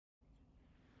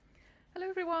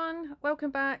everyone, welcome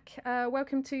back.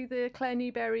 Welcome to the Claire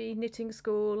Newberry Knitting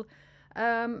School.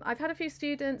 I've had a few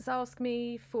students ask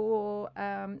me for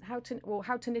how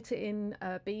to knit it in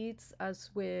beads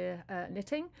as we're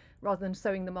knitting rather than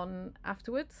sewing them on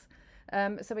afterwards.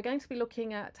 So we're going to be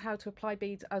looking at how to apply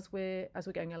beads as we're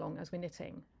going along, as we're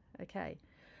knitting. Okay,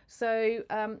 so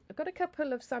I've got a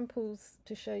couple of samples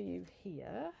to show you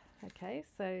here. Okay,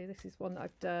 so this is one that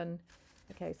I've done.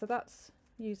 Okay, so that's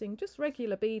using just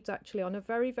regular beads actually on a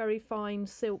very fine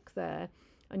silk there,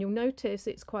 and you'll notice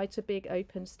it's quite a big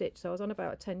open stitch, so I was on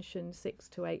about a tension 6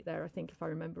 to 8 there, I think, if I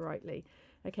remember rightly.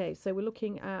 Okay, so we're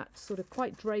looking at sort of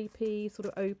quite drapey, sort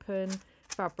of open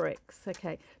fabrics.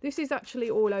 Okay, this is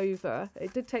actually all over.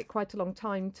 It did take quite a long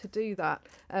time to do that,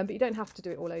 but you don't have to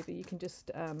do it all over. You can just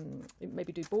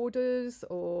maybe do borders,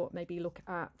 or maybe look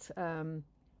at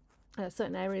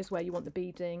certain areas where you want the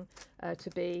beading to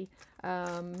be,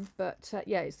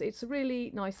 yeah, it's a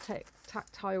really nice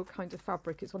tactile kind of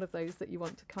fabric. It's one of those that you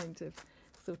want to kind of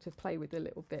sort of play with a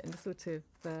little bit and sort of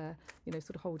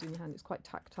sort of hold in your hand. It's quite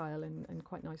tactile and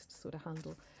quite nice to sort of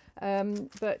handle.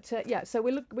 Yeah, so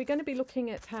we're going to be looking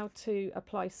at how to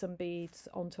apply some beads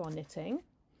onto our knitting.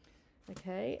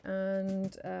 Okay,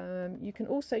 and you can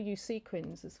also use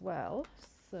sequins as well.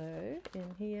 So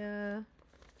in here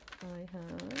I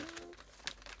have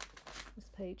this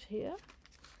page here.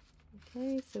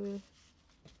 Okay, so we're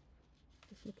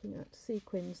just looking at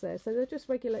sequins there. So they're just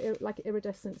regular, like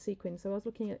iridescent sequins. So I was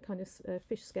looking at kind of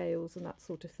fish scales and that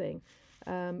sort of thing.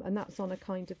 And that's on a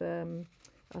kind of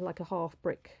like a half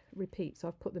brick repeat. So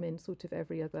I've put them in sort of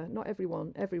every other, not every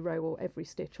one, every row or every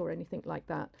stitch or anything like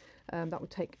that. That would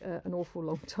take an awful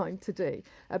long time to do.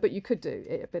 But you could do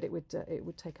it, but it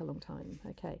would take a long time.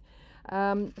 Okay.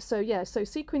 So yeah, so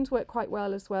sequins work quite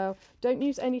well as well. Don't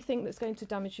use anything that's going to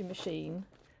damage your machine.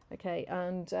 Okay,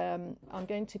 and I'm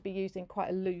going to be using quite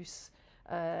a loose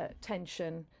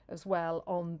tension as well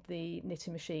on the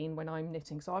knitting machine when I'm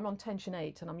knitting. So I'm on tension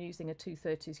 8 and I'm using a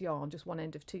 230s yarn, just one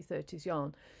end of 230s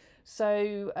yarn.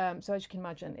 So so as you can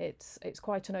imagine, it's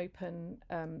quite an open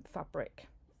fabric.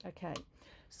 Okay,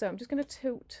 so I'm just going to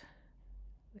tilt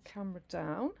the camera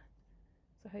down,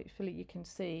 so hopefully you can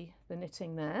see the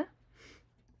knitting there.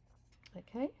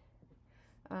 Okay,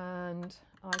 and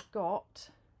I've got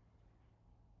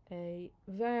a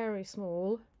very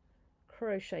small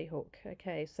crochet hook.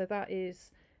 Okay, so that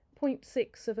is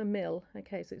 0.6 of a mil.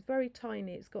 Okay, so it's very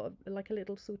tiny. It's got like a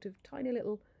little sort of tiny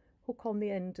little hook on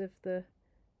the end of the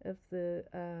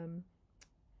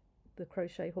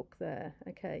crochet hook there.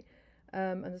 Okay,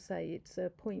 as I say, it's a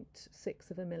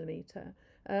 0.6 of a millimeter.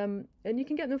 And you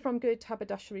can get them from good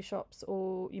haberdashery shops,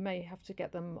 or you may have to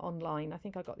get them online. I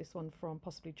think I got this one from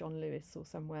possibly John Lewis or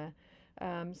somewhere.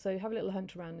 So have a little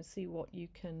hunt around and see what you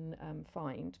can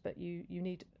find. But you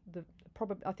need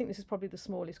I think this is probably the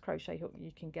smallest crochet hook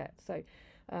you can get. So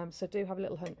so do have a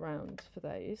little hunt round for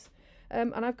those.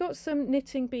 And I've got some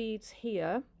knitting beads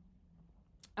here.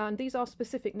 And these are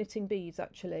specific knitting beads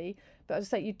actually, but as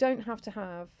I say, you don't have to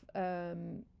have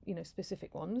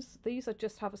specific ones. These are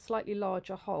just have a slightly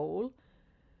larger hole.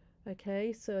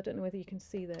 Okay, so I don't know whether you can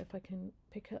see there, if I can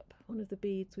pick up one of the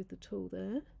beads with the tool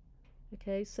there.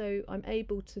 Okay, so I'm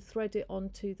able to thread it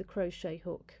onto the crochet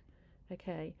hook.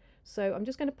 Okay, so I'm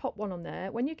just going to pop one on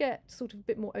there. When you get sort of a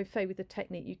bit more au fait with the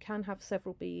technique, you can have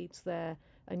several beads there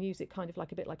and use it kind of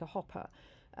like a bit like a hopper.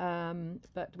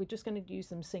 But we're just going to use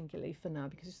them singularly for now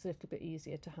because it's a little bit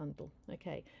easier to handle.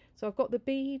 Okay, so I've got the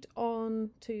bead on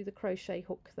to the crochet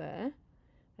hook there.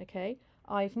 Okay,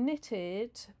 I've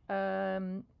knitted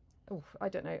I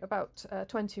don't know, about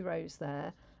 20 rows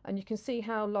there, and you can see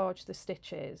how large the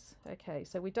stitch is. Okay,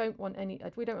 so we don't want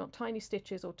tiny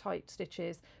stitches or tight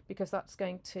stitches, because that's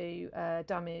going to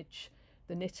damage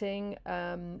the knitting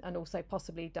and also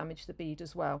possibly damage the bead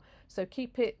as well. So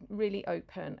keep it really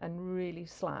open and really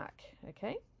slack.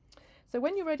 Okay, so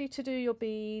when you're ready to do your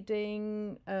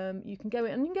beading, you can go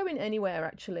in, and you can go in anywhere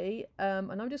actually,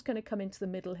 and I'm just going to come into the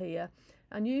middle here,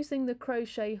 and using the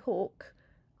crochet hook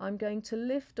I'm going to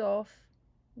lift off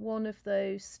one of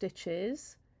those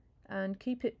stitches and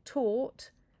keep it taut.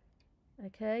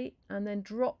 Okay, and then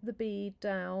drop the bead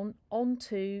down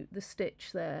onto the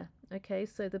stitch there. Okay,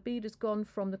 so the bead has gone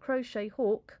from the crochet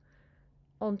hook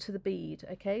onto the bead.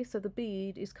 Okay, so the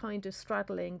bead is kind of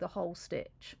straddling the whole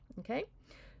stitch. Okay,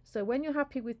 so when you're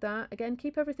happy with that, again,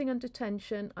 keep everything under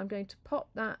tension. I'm going to pop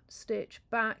that stitch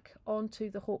back onto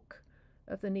the hook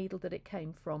of the needle that it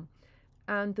came from,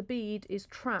 and the bead is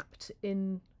trapped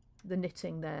in the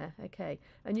knitting there. Okay,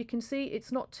 and you can see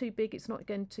it's not too big, it's not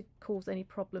going to cause any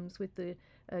problems with the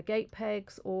gate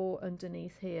pegs or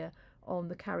underneath here on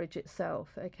the carriage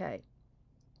itself. Okay,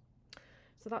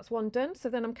 So that's one done. So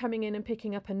then I'm coming in and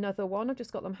picking up another one. I've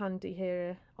just got them handy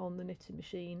here on the knitting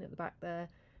machine at the back there.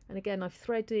 And again, I've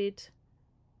threaded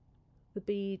the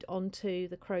bead onto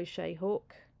the crochet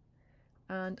hook,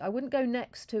 and I wouldn't go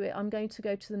next to it. I'm going to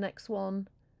go to the next one,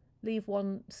 leave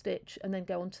one stitch and then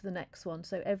go on to the next one.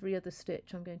 So every other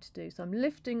stitch I'm going to do. So I'm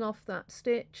lifting off that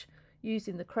stitch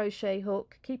using the crochet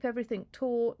hook. Keep everything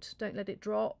taut, don't let it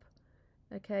drop.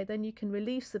 Okay, then you can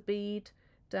release the bead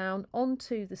down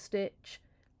onto the stitch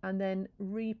and then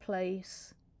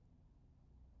replace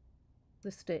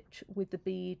the stitch with the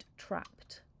bead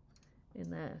trapped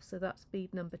in there. So that's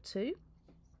bead number 2.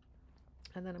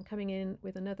 And then I'm coming in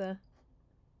with another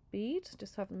bead,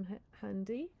 just have them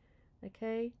handy.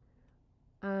 Okay,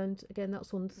 and again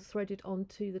that's one threaded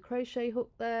onto the crochet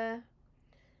hook there,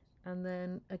 and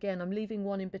then again I'm leaving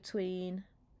one in between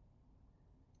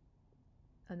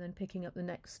and then picking up the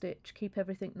next stitch. Keep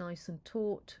everything nice and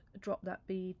taut, drop that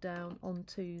bead down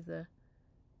onto the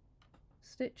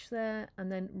stitch there and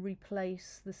then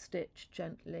replace the stitch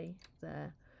gently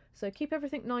there. So keep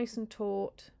everything nice and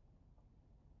taut,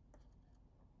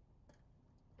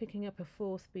 picking up a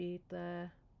 4th bead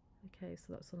there. Okay,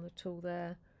 so that's on the tool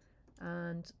there,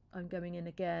 and I'm going in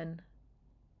again,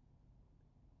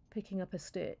 picking up a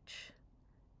stitch.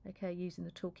 Okay, using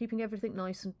the tool, keeping everything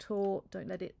nice and taut, don't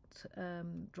let it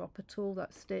drop at all,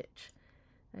 that stitch.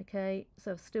 Okay,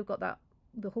 so I've still got that,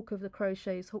 the hook of the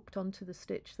crochet is hooked onto the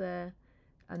stitch there,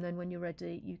 and then when you're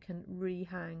ready you can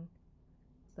rehang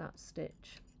that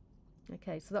stitch.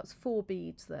 Okay, so that's 4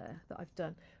 beads there that I've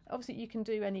done. Obviously you can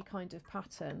do any kind of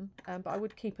pattern, but I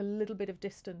would keep a little bit of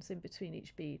distance in between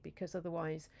each bead, because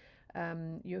otherwise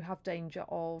you have danger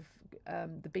of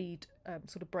the bead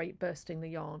sort of bursting the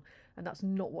yarn, and that's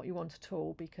not what you want at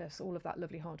all, because all of that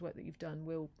lovely hard work that you've done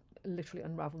will literally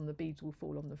unravel and the beads will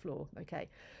fall on the floor. Okay,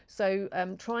 so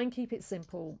try and keep it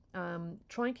simple.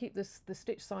 Try and keep the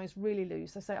stitch size really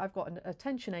loose. I say I've got a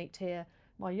tension 8 here.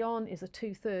 My yarn is a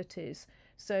 2/30s,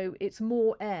 so it's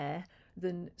more air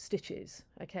than stitches.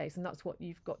 Okay, so that's what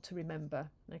you've got to remember.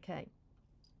 Okay,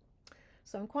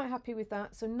 so I'm quite happy with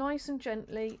that. So nice and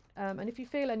gently, and if you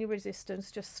feel any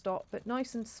resistance, just stop, but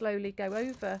nice and slowly go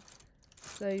over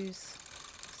those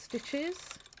stitches.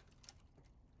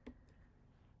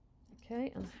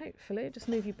 Okay, and hopefully, just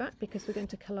move you back because we're going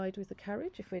to collide with the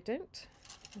carriage if we don't.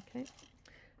 Okay,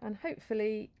 and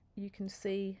hopefully you can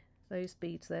see those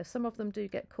beads there. Some of them do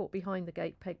get caught behind the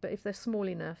gate peg, but if they're small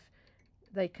enough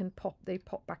they pop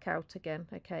back out again.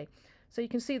 Okay, so you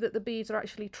can see that the beads are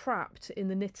actually trapped in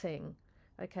the knitting.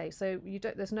 Okay, so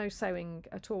there's no sewing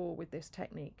at all with this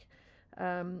technique.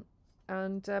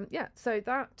 Yeah, so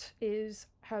that is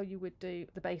how you would do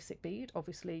the basic bead.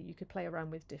 Obviously you could play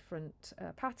around with different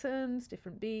patterns,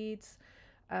 different beads.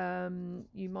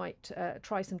 You might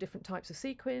try some different types of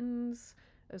sequins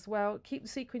as well. Keep the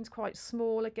sequins quite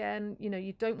small again. You know,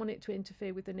 you don't want it to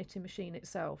interfere with the knitting machine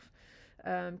itself,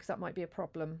 because that might be a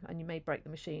problem and you may break the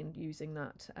machine using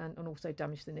that, and also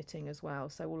damage the knitting as well.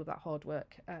 So all of that hard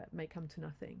work may come to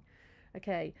nothing.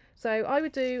 Okay, so I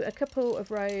would do a couple of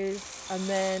rows and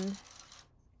then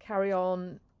carry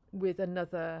on with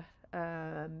another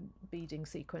beading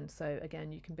sequence. So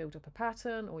again, you can build up a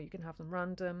pattern or you can have them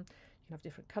random. You can have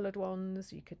different coloured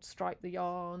ones. You could stripe the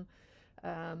yarn.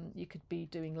 You could be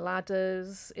doing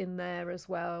ladders in there as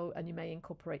well, and you may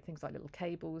incorporate things like little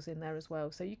cables in there as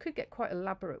well. So you could get quite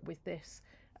elaborate with this.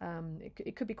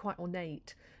 It could be quite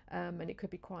ornate, and it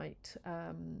could be quite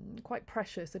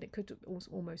precious, and it could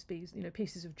almost be, you know,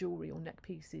 pieces of jewellery or neck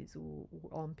pieces or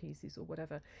arm pieces or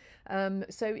whatever.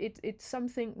 So it's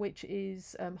something which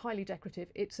is highly decorative.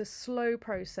 It's a slow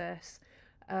process.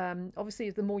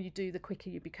 Obviously the more you do, the quicker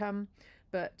you become,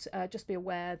 but just be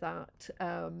aware that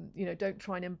you know, don't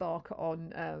try and embark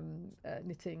on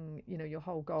knitting, you know, your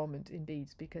whole garment in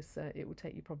beads, because it will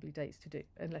take you probably days to do.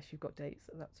 Unless you've got dates,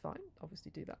 that's fine,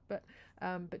 obviously do that, but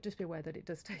just be aware that it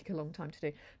does take a long time to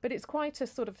do. But it's quite a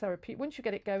sort of therapy once you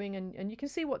get it going, and you can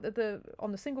see what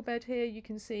on the single bed here, you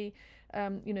can see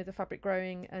you know, the fabric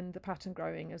growing and the pattern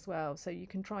growing as well. So you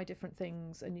can try different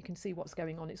things and you can see what's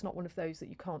going on. It's not one of those that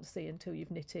you can't see until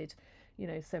you've knitted, you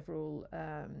know, several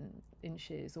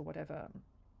inches or whatever.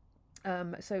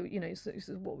 So you know, so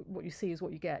what you see is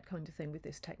what you get, kind of thing with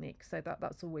this technique. So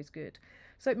that's always good.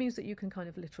 So it means that you can kind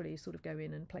of literally sort of go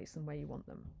in and place them where you want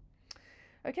them.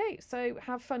 Okay, so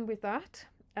have fun with that.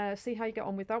 See how you get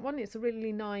on with that one. It's a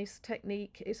really nice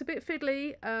technique. It's a bit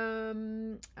fiddly,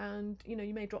 and you know,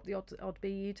 you may drop the odd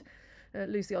bead,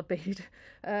 lose the odd bead,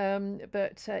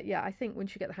 but yeah, I think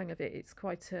once you get the hang of it, it's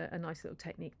quite a nice little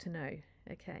technique to know.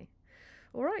 Okay,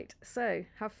 all right, so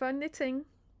have fun knitting.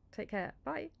 Take care.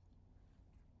 Bye.